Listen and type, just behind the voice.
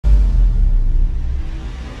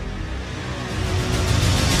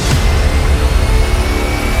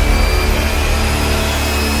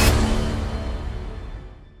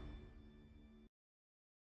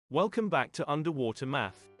Welcome back to Underwater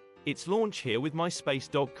Math. It's Launch here with my space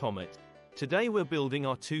dog Comet. Today we're building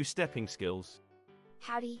our two-stepping skills.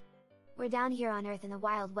 Howdy! We're down here on Earth in the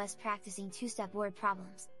Wild West practicing two-step word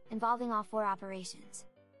problems, involving all four operations.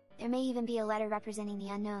 There may even be a letter representing the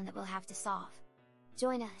unknown that we'll have to solve.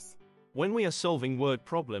 Join us! When we are solving word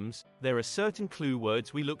problems, there are certain clue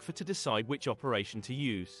words we look for to decide which operation to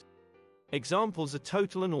use. Examples are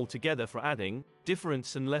total and altogether for adding,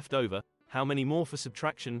 difference and leftover, how many more for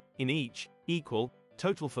subtraction, in each, equal,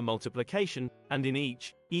 total for multiplication, and in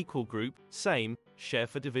each, equal group, same, share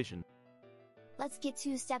for division. Let's get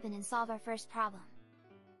two-stepping and solve our first problem.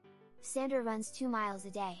 Sandra runs 2 miles a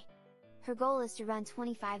day. Her goal is to run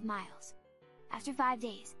 25 miles. After 5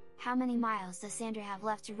 days, how many miles does Sandra have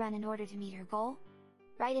left to run in order to meet her goal?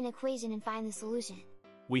 Write an equation and find the solution.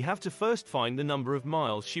 We have to first find the number of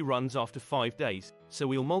miles she runs after 5 days, so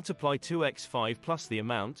we'll multiply 2x5 plus the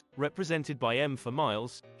amount, represented by m for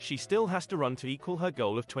miles, she still has to run to equal her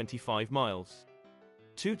goal of 25 miles.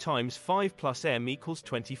 2 times 5 plus m equals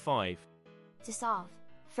 25. To solve,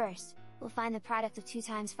 first, we'll find the product of 2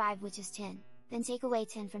 times 5, which is 10, then take away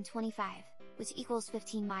 10 from 25, which equals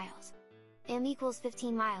 15 miles. M equals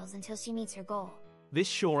 15 miles until she meets her goal. This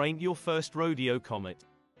sure ain't your first rodeo, Comet.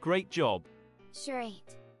 Great job! Sure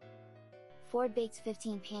ain't. Ford baked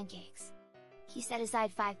 15 pancakes. He set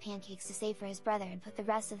aside 5 pancakes to save for his brother and put the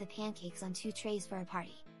rest of the pancakes on 2 trays for a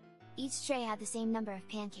party. Each tray had the same number of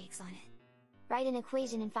pancakes on it. Write an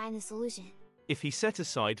equation and find the solution. If he set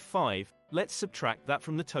aside 5, let's subtract that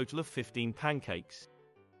from the total of 15 pancakes.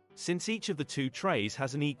 Since each of the 2 trays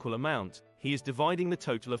has an equal amount, he is dividing the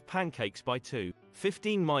total of pancakes by 2.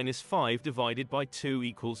 15 minus 5 divided by 2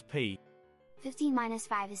 equals p. 15 minus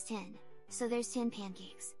 5 is 10, so there's 10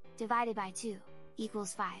 pancakes, divided by 2,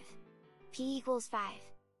 equals 5. P equals 5.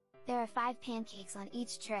 There are 5 pancakes on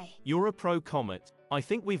each tray. You're a pro, Comet. I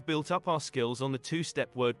think we've built up our skills on the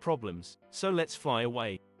two-step word problems, so let's fly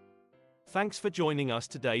away. Thanks for joining us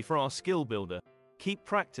today for our skill builder. Keep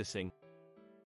practicing.